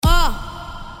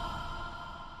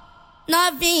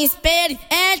Novinha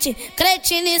experiente,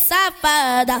 cretina e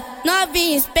safada.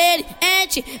 Novinha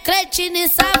experiente, cretina e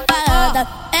safada.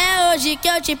 É hoje que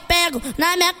eu te pego,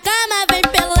 na minha cama vem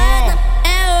pelada.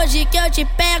 É hoje que eu te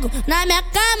pego, na minha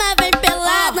cama vem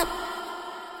pelada.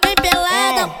 Vem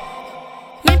pelada,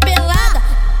 vem pelada.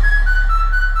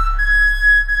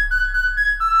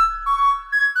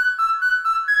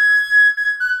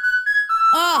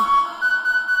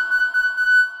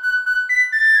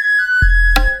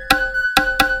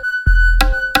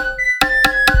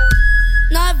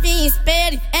 Novinha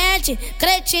experiente,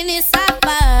 cretina e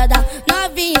safada.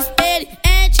 Novinha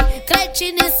experiente,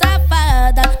 cretina e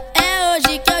safada. É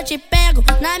hoje que eu te pego,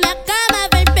 na minha cama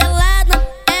vem pelada.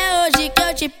 É hoje que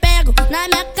eu te pego, na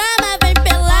minha cama vem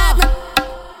pelada.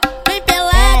 Vem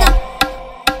pelada,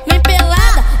 vem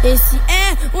pelada. Esse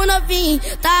é o novinho,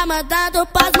 tá mandando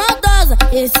pras maldosas.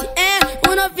 Esse é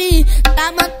o novinho,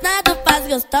 tá mandando pras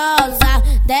gostosas.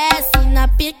 Desce na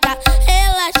pica,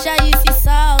 relaxa e se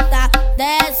solta.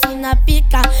 Desce na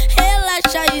pica,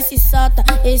 relaxa e se solta.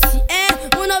 Esse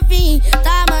é o novinho,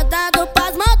 tá mandando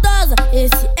pras maldosas.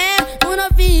 Esse é o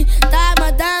novinho, tá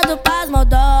mandando pras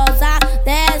maldosas.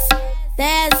 Desce,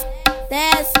 desce,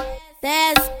 desce,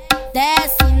 desce,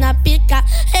 desce na pica,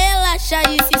 relaxa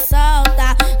e se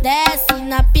solta. Desce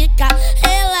na pica,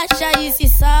 relaxa e se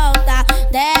solta.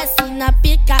 Desce na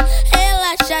pica,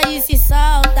 relaxa e se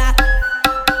solta.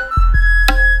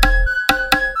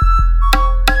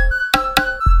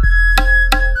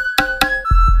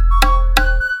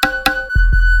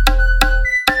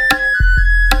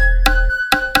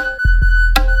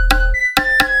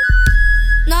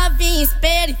 Novinha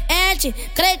experiente,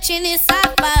 cretina e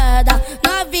safada.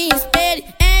 Novinha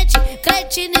experiente,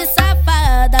 cretina e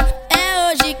safada. É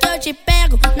hoje que eu te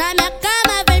pego, na minha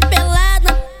cama vem pelada.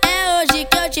 É hoje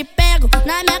que eu te pego,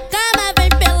 na minha cama vem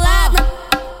pelada.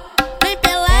 Vem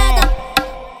pelada,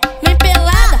 vem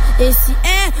pelada. Esse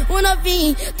é o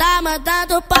novinho, tá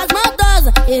mandando pras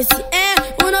maldosas. Esse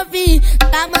é o novinho,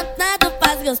 tá mandando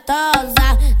pras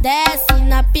gostosas. Desce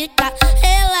na pica,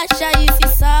 relaxa e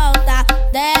se solta.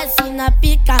 Desce na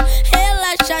pica,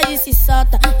 relaxa e se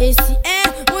solta. Esse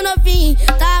é o novinho,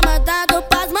 tá mandando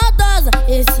pras maldosas.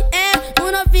 Esse é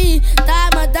o novinho, tá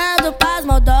mandando pras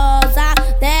maldosas.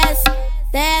 Desce,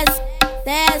 desce,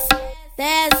 desce,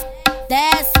 desce,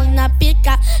 desce na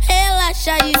pica,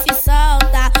 relaxa e se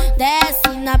solta. Desce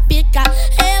na pica,